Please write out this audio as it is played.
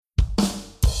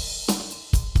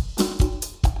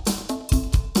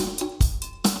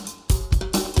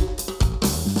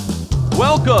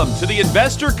Welcome to the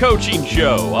Investor Coaching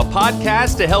Show, a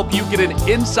podcast to help you get an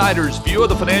insider's view of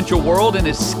the financial world and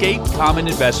escape common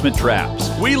investment traps.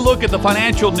 We look at the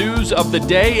financial news of the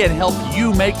day and help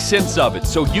you make sense of it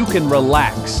so you can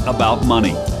relax about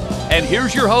money. And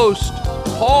here's your host,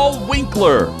 Paul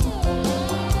Winkler.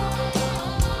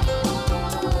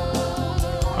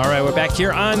 All right, we're back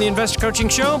here on the Investor Coaching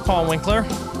Show. Paul Winkler,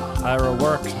 Ira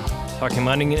Work, talking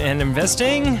money and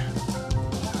investing.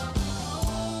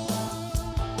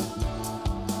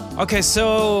 Okay,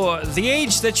 so the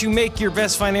age that you make your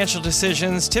best financial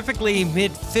decisions, typically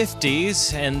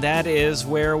mid-50s, and that is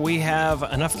where we have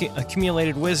enough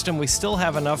accumulated wisdom. We still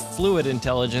have enough fluid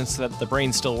intelligence that the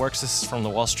brain still works. This is from the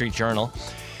Wall Street Journal.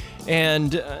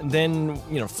 And then,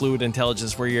 fluid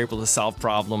intelligence where you're able to solve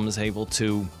problems, able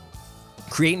to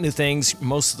create new things.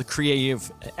 Most of the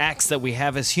creative acts that we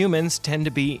have as humans tend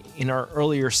to be in our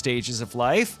earlier stages of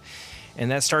life. And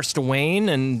that starts to wane,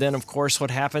 and then, of course,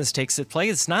 what happens takes its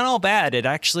place. It's not all bad. It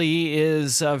actually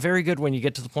is very good when you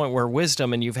get to the point where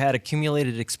wisdom and you've had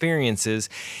accumulated experiences.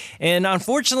 And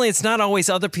unfortunately, it's not always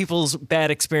other people's bad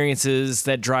experiences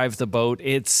that drive the boat.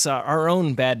 It's our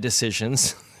own bad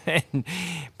decisions.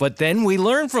 But then we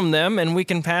learn from them, and we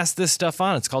can pass this stuff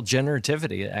on. It's called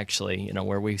generativity, actually,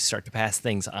 where we start to pass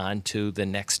things on to the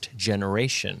next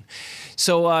generation.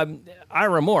 So,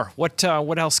 Ira Moore, what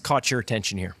else caught your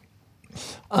attention here?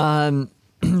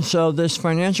 So this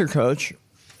financial coach,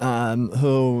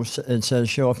 who it says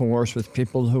she often works with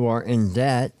people who are in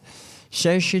debt,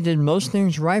 says she did most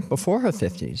things right before her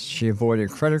 50s. She avoided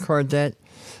credit card debt,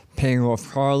 paying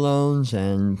off car loans,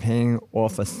 and paying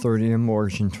off a 30-year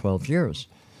mortgage in 12 years.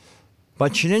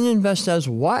 But she didn't invest as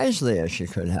wisely as she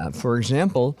could have. For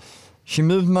example, she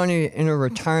moved money in a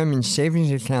retirement savings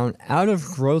account out of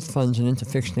growth funds and into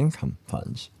fixed income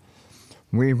funds.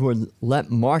 We would let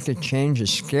market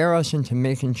changes scare us into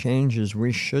making changes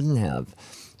we shouldn't have,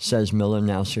 says Miller,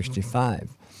 now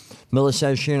 65. Miller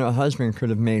says she and her husband could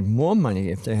have made more money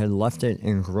if they had left it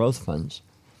in growth funds.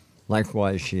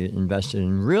 Likewise, she invested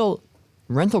in real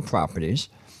rental properties,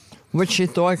 which she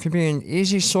thought could be an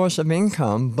easy source of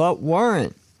income, but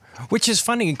weren't. Which is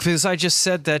funny, because I just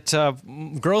said that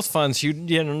growth funds,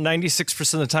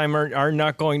 96% of the time are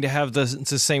not going to have the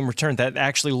same return, that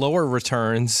actually lower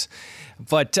returns.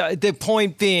 But the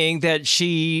point being that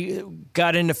she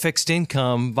got into fixed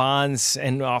income bonds,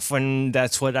 and often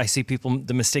that's what I see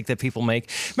the mistake that people make.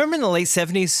 Remember in the late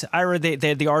 70s, Ira,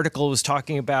 the article was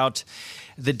talking about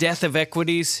the death of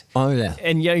equities? Oh, yeah.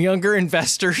 And younger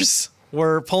investors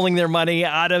were pulling their money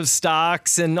out of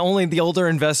stocks, and only the older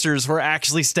investors were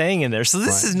actually staying in there. So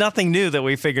this is nothing new that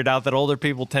we figured out, that older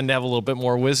people tend to have a little bit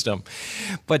more wisdom.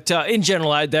 But in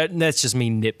general, that's just me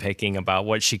nitpicking about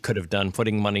what she could have done,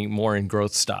 putting money more in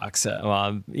growth stocks.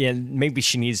 Maybe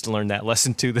she needs to learn that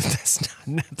lesson too, that that's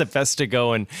not the best to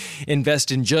go and invest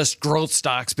in just growth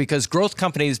stocks, because growth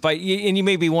companies, and you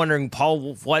may be wondering,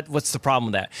 Paul, what's the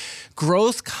problem with that?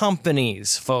 Growth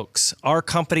companies, folks, are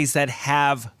companies that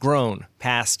have grown.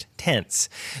 Past tense.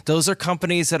 Those are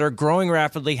companies that are growing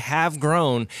rapidly, have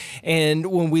grown. And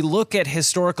when we look at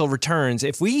historical returns,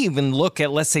 if we even look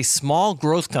at, let's say, small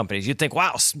growth companies, you'd think,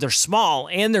 wow, they're small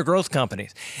and they're growth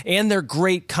companies and they're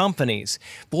great companies.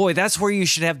 Boy, that's where you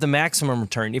should have the maximum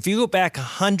return. If you go back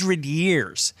 100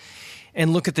 years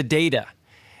and look at the data,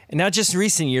 and not just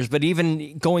recent years, but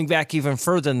even going back even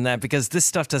further than that, because this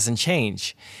stuff doesn't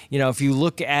change. If you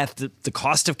look at the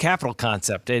cost of capital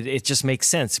concept, it just makes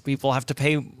sense. People have to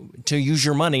pay to use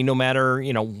your money no matter,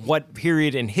 what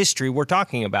period in history we're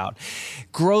talking about.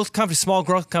 Growth companies, small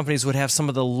growth companies would have some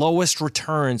of the lowest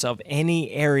returns of any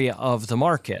area of the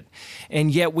market.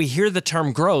 And yet we hear the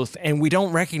term growth and we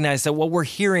don't recognize that what we're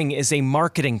hearing is a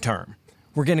marketing term.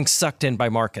 We're getting sucked in by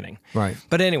marketing. Right.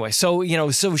 But anyway, so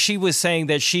she was saying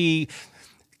that she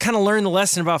kind of learned the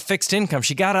lesson about fixed income.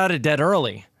 She got out of debt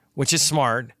early, which is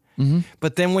smart. Mm-hmm.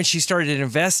 But then when she started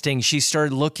investing, she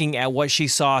started looking at what she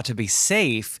saw to be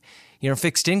safe,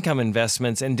 fixed income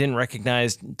investments, and didn't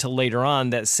recognize till later on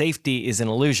that safety is an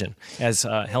illusion, as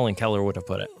Helen Keller would have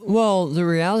put it. Well, the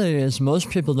reality is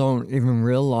most people don't even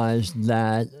realize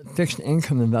that fixed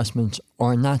income investments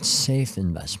are not safe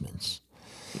investments.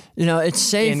 It's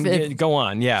safe. Go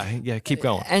on. Yeah, keep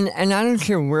going. And I don't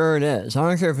care where it is. I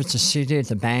don't care if it's a CD at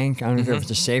the bank. I don't care if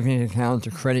it's a savings account,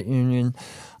 a credit union.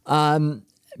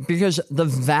 Because the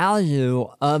value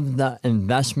of the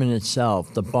investment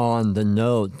itself, the bond, the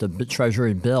note, the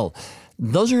treasury bill,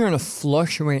 those are going to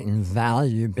fluctuate in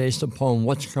value based upon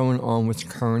what's going on with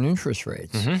current interest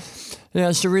rates. Mm-hmm.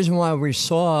 It's the reason why we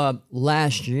saw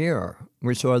last year,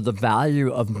 the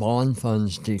value of bond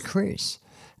funds decrease.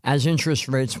 As interest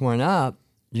rates went up,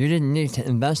 you didn't need to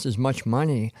invest as much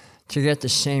money to get the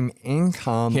same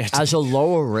income as a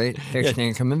lower rate fixed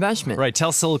income investment. Right.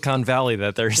 Tell Silicon Valley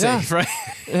that they're safe, right?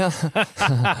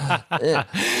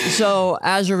 So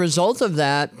as a result of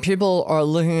that, people are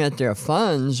looking at their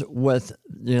funds with,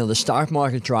 the stock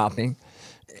market dropping,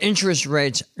 interest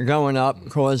rates going up,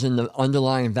 causing the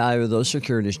underlying value of those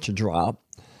securities to drop.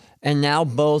 And now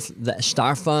both the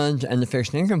stock funds and the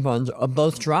fixed income funds are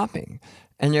both dropping.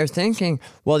 And they're thinking,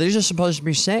 well, these are supposed to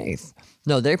be safe.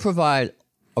 No, they provide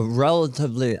a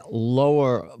relatively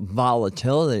lower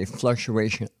volatility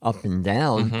fluctuation up and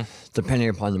down, depending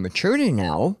upon the maturity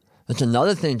now. That's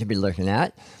another thing to be looking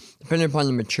at. Depending upon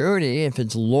the maturity, if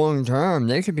it's long-term,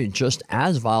 they could be just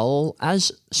as volatile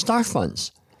as stock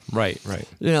funds. Right.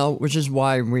 Which is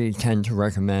why we tend to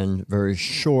recommend very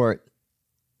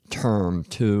short-term,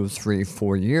 2, 3,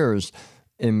 4 years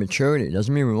in maturity.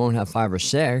 Doesn't mean we won't have 5 or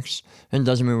 6, and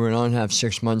doesn't mean we don't have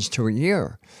 6 months to a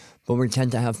year. But we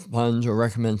tend to have funds or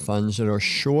recommend funds that are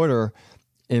shorter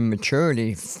in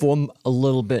maturity for a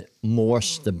little bit more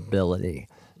stability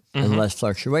and less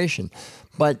fluctuation.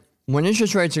 But when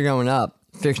interest rates are going up,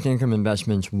 fixed income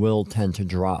investments will tend to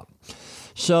drop.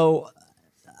 So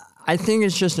I think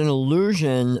it's just an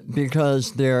illusion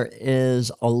because there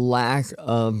is a lack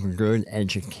of good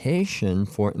education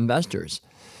for investors.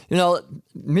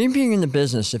 Me being in the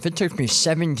business, if it took me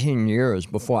 17 years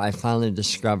before I finally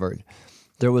discovered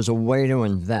there was a way to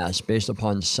invest based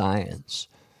upon science,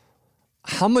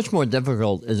 how much more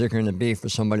difficult is it going to be for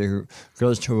somebody who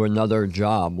goes to another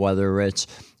job, whether it's,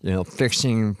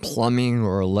 fixing plumbing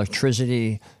or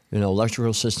electricity,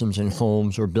 electrical systems in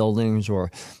homes or buildings, or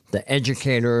the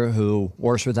educator who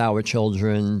works with our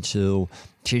children to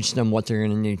teach them what they're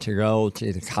going to need to go to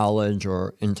either college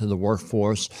or into the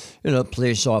workforce,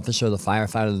 police officer, the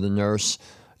firefighter, the nurse.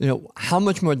 How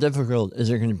much more difficult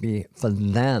is it going to be for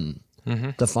them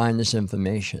to find this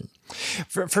information?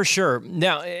 For sure.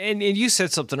 Now, and you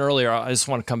said something earlier I just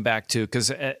want to come back to,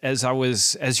 because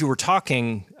as you were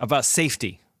talking about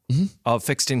safety of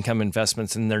fixed income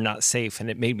investments and they're not safe, and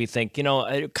it made me think,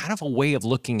 kind of a way of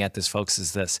looking at this, folks,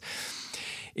 is this.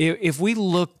 If we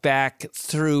look back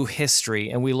through history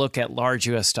and we look at large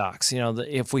U.S. stocks,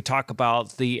 if we talk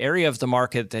about the area of the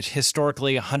market that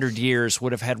historically 100 years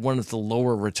would have had one of the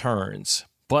lower returns,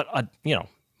 but,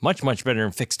 much, much better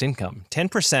in fixed income.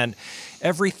 10%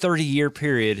 every 30-year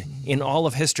period in all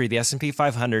of history, the S&P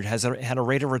 500 had a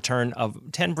rate of return of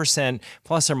 10%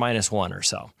 plus or minus 1 or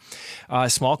so.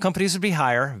 Small companies would be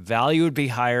higher, value would be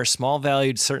higher, small value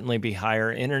would certainly be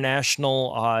higher. International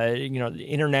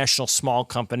small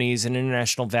companies and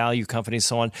international value companies,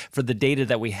 so on, for the data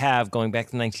that we have going back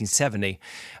to 1970,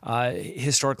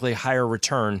 historically higher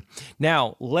return.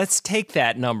 Now, let's take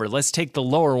that number. Let's take the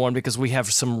lower one because we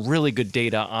have some really good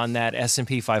data on that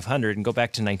S&P 500 and go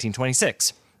back to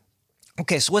 1926.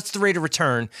 Okay, so what's the rate of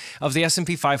return of the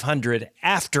S&P 500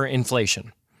 after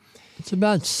inflation? It's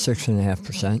about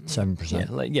 6.5%,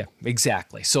 7%. Yeah,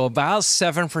 exactly. So about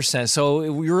 7%.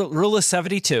 So your rule is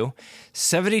 72.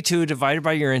 72 divided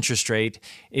by your interest rate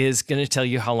is going to tell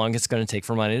you how long it's going to take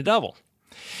for money to double.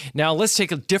 Now, let's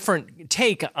take a different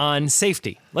take on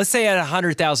safety. Let's say at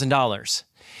 $100,000.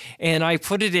 And I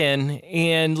put it in,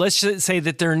 and let's just say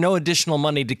that there are no additional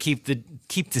money to keep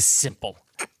this simple.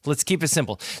 Let's keep it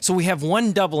simple. So we have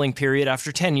one doubling period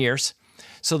after 10 years.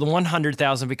 So the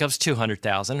 100,000 becomes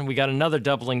 200,000. We got another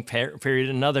doubling period,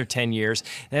 another 10 years,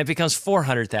 and it becomes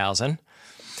 400,000.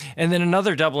 And then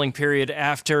another doubling period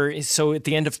after, so at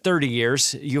the end of 30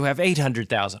 years, you have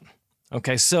 800,000.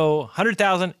 Okay, so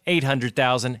 100,000,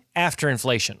 800,000 after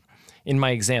inflation in my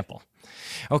example.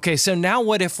 Okay, so now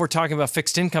what if we're talking about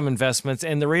fixed income investments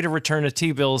and the rate of return of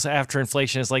T-bills after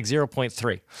inflation is like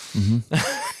 0.3?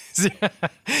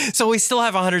 So we still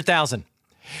have 100,000.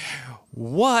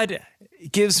 What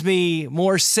gives me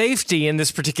more safety in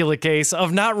this particular case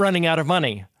of not running out of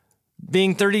money?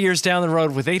 Being 30 years down the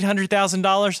road with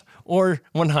 $800,000 or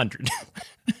 100?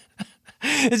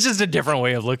 It's just a different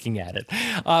way of looking at it.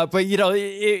 But,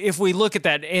 if we look at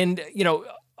that and,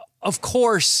 of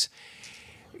course,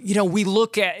 we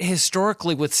look at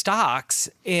historically with stocks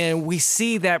and we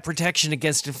see that protection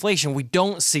against inflation. We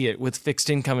don't see it with fixed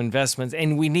income investments,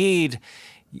 and we need,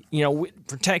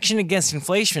 protection against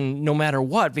inflation no matter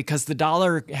what, because the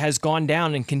dollar has gone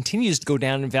down and continues to go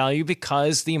down in value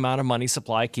because the amount of money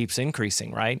supply keeps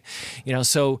increasing, right?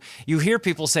 So you hear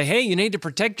people say, hey, you need to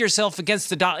protect yourself against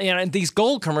the dollar. And these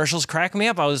gold commercials crack me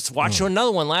up. I was watching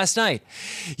another one last night.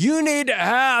 You need to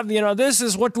have, this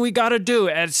is what we got to do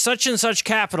at such and such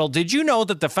capital. Did you know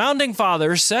that the founding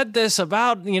fathers said this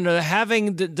about,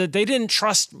 having that they didn't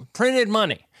trust printed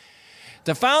money?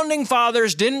 The founding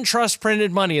fathers didn't trust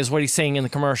printed money, is what he's saying in the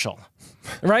commercial.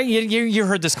 Right? You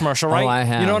heard this commercial, right? Oh, I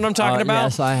have. You know what I'm talking about?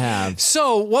 Yes, I have.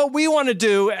 So what we want to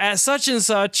do at such and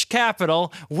such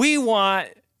capital, we want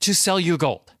to sell you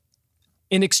gold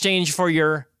in exchange for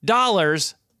your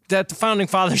dollars that the founding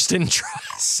fathers didn't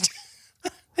trust.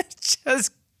 It's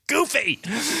just goofy.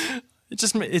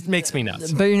 It makes me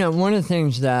nuts. But, one of the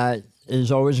things that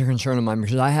is always a concern of mine,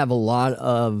 because I have a lot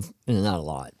of, not a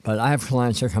lot, but I have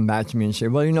clients that come back to me and say,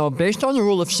 well, based on the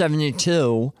rule of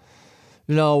 72,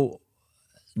 the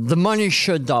money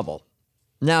should double.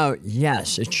 Now,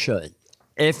 yes, it should,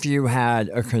 if you had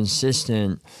a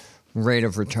consistent rate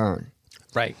of return.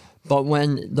 Right. But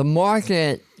when the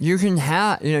market, you can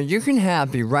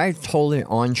be right totally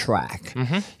on track.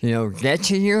 Mm-hmm. Get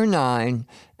to year 9,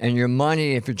 and your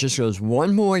money, if it just goes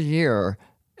one more year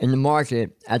in the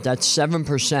market at that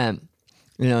 7%,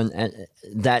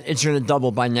 that it's going to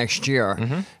double by next year.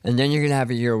 Mm-hmm. And then you're going to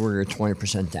have a year where you're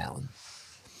 20% down.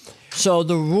 So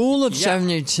the rule of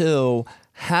 72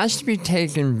 has to be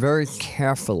taken very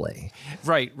carefully.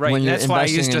 Right. That's why I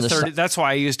used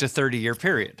a 30-year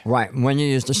period. Right, when you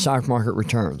use the stock market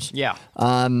returns. Yeah.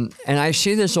 And I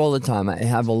see this all the time. I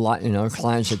have a lot,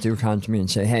 clients that do come to me and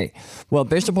say, hey, well,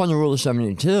 based upon the rule of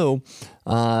 72,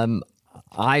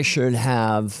 I should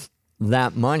have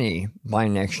that money by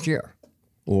next year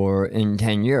or in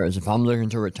 10 years. If I'm looking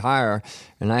to retire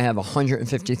and I have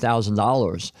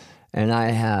 $150,000 and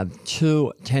I have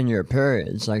 2 10-year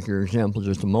periods, like your example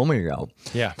just a moment ago,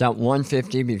 that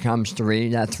 150 becomes 3,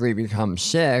 that 3 becomes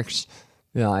 6,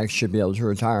 I should be able to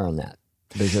retire on that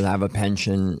because I have a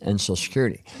pension and Social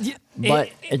Security. Yeah,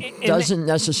 but it doesn't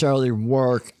necessarily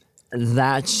work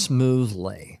that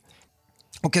smoothly.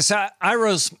 Okay, so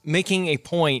Iro's making a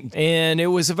point, and it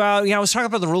was about, I was talking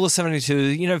about the rule of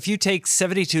 72. If you take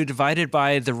 72 divided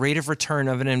by the rate of return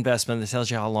of an investment, that tells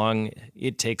you how long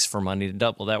it takes for money to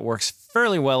double. That works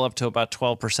fairly well up to about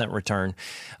 12% return.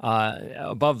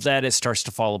 Above that, it starts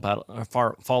to fall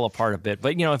apart a bit.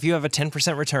 But, if you have a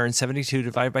 10% return, 72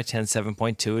 divided by 10,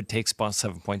 7.2, it takes about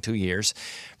 7.2 years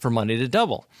for money to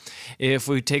double. If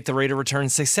we take the rate of return,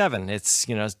 say 7, it's,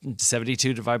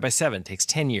 72 divided by 7, takes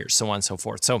 10 years, so on and so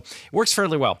forth. So it works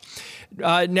fairly well.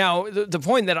 Now, the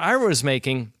point that Ira was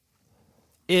making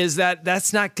is that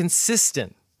that's not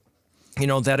consistent,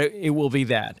 that it will be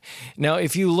that. Now,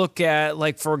 if you look at,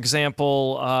 like, for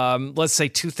example, let's say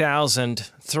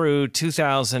 2000 through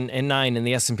 2009 in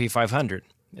the S&P 500,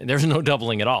 there's no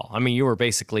doubling at all. I mean, you were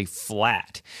basically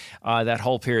flat that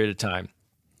whole period of time,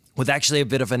 with actually a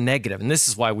bit of a negative. And this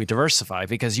is why we diversify,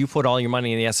 because you put all your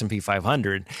money in the S&P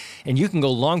 500 and you can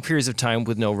go long periods of time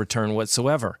with no return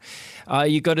whatsoever.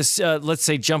 You go to, let's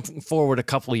say, jump forward a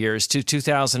couple of years to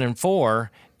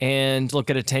 2004 and look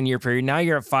at a 10-year period. Now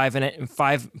you're at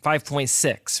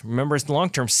 5.6. Remember, it's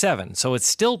long-term 7, so it's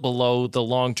still below the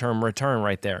long-term return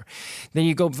right there. Then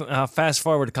you go fast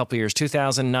forward a couple of years,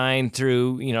 2009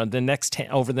 through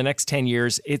over the next 10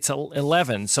 years, it's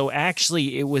 11. So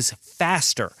actually, it was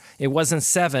faster. It wasn't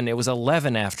 7, it was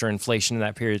 11 after inflation in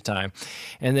that period of time.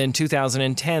 And then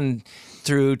 2010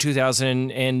 through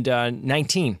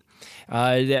 2019.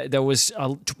 There was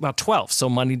about 12, so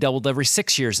money doubled every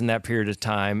 6 years in that period of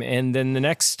time. And then the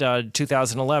next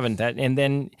 2011, and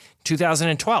then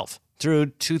 2012 through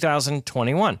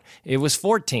 2021, it was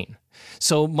 14.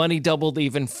 So money doubled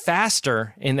even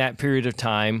faster in that period of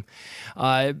time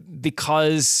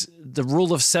because the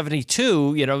rule of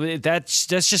 72, that's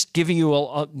just giving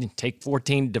you take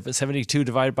 72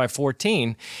 divided by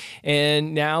 14,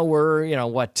 and now we're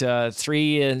about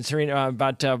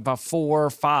 4 or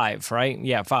 5, right?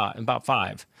 Yeah, about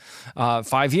 5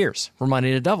 years for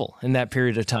money to double in that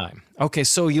period of time. Okay,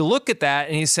 so you look at that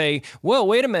and you say, well,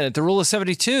 wait a minute, the rule of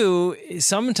 72,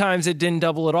 sometimes it didn't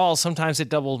double at all, sometimes it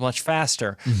doubled much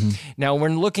faster. Mm-hmm. Now,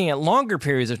 when looking at longer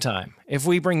periods of time, if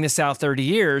we bring this out 30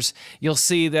 years, you'll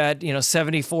see that,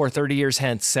 74, 30 years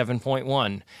hence,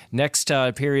 7.1. Next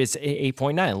period is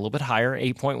 8.9, a little bit higher,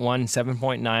 8.1,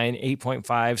 7.9, 8.5,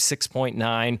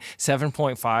 6.9,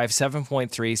 7.5,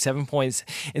 7.3, 7.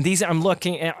 And these, I'm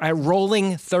looking at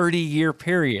rolling 30-year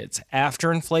periods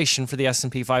after inflation for the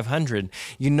S&P 500.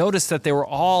 You notice that they were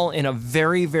all in a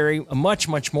very, very, much,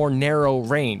 much more narrow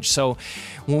range. So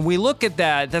when we look at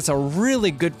that, that's a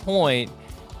really good point.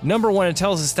 Number one, it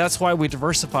tells us that's why we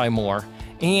diversify more.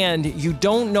 And you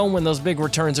don't know when those big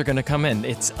returns are going to come in.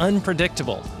 It's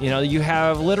unpredictable. You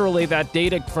have literally that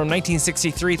data from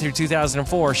 1963 through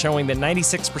 2004 showing that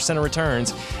 96% of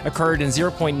returns occurred in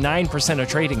 0.9% of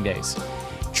trading days.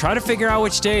 Try to figure out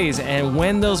which days and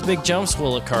when those big jumps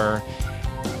will occur.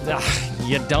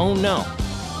 You don't know.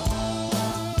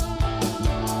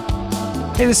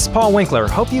 Hey, this is Paul Winkler.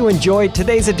 Hope you enjoyed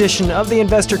today's edition of the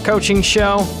Investor Coaching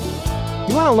Show.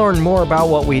 You want to learn more about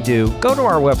what we do, go to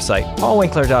our website,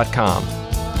 paulwinkler.com.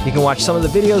 You can watch some of the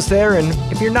videos there, and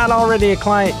if you're not already a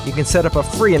client, you can set up a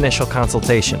free initial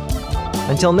consultation.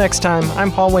 Until next time,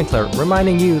 I'm Paul Winkler,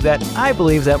 reminding you that I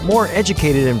believe that more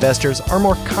educated investors are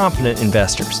more confident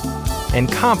investors,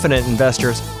 and confident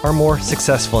investors are more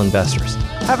successful investors.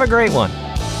 Have a great one.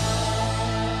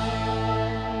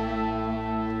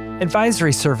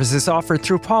 Advisory services offered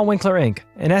through Paul Winkler, Inc.,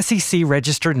 an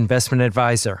SEC-registered investment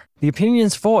advisor. The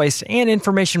opinions voiced and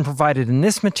information provided in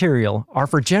this material are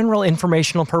for general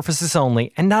informational purposes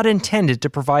only and not intended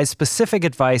to provide specific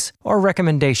advice or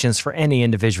recommendations for any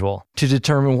individual. To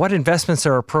determine what investments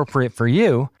are appropriate for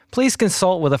you, please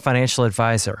consult with a financial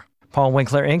advisor. Paul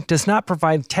Winkler, Inc. does not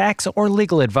provide tax or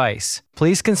legal advice.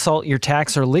 Please consult your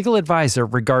tax or legal advisor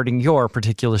regarding your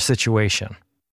particular situation.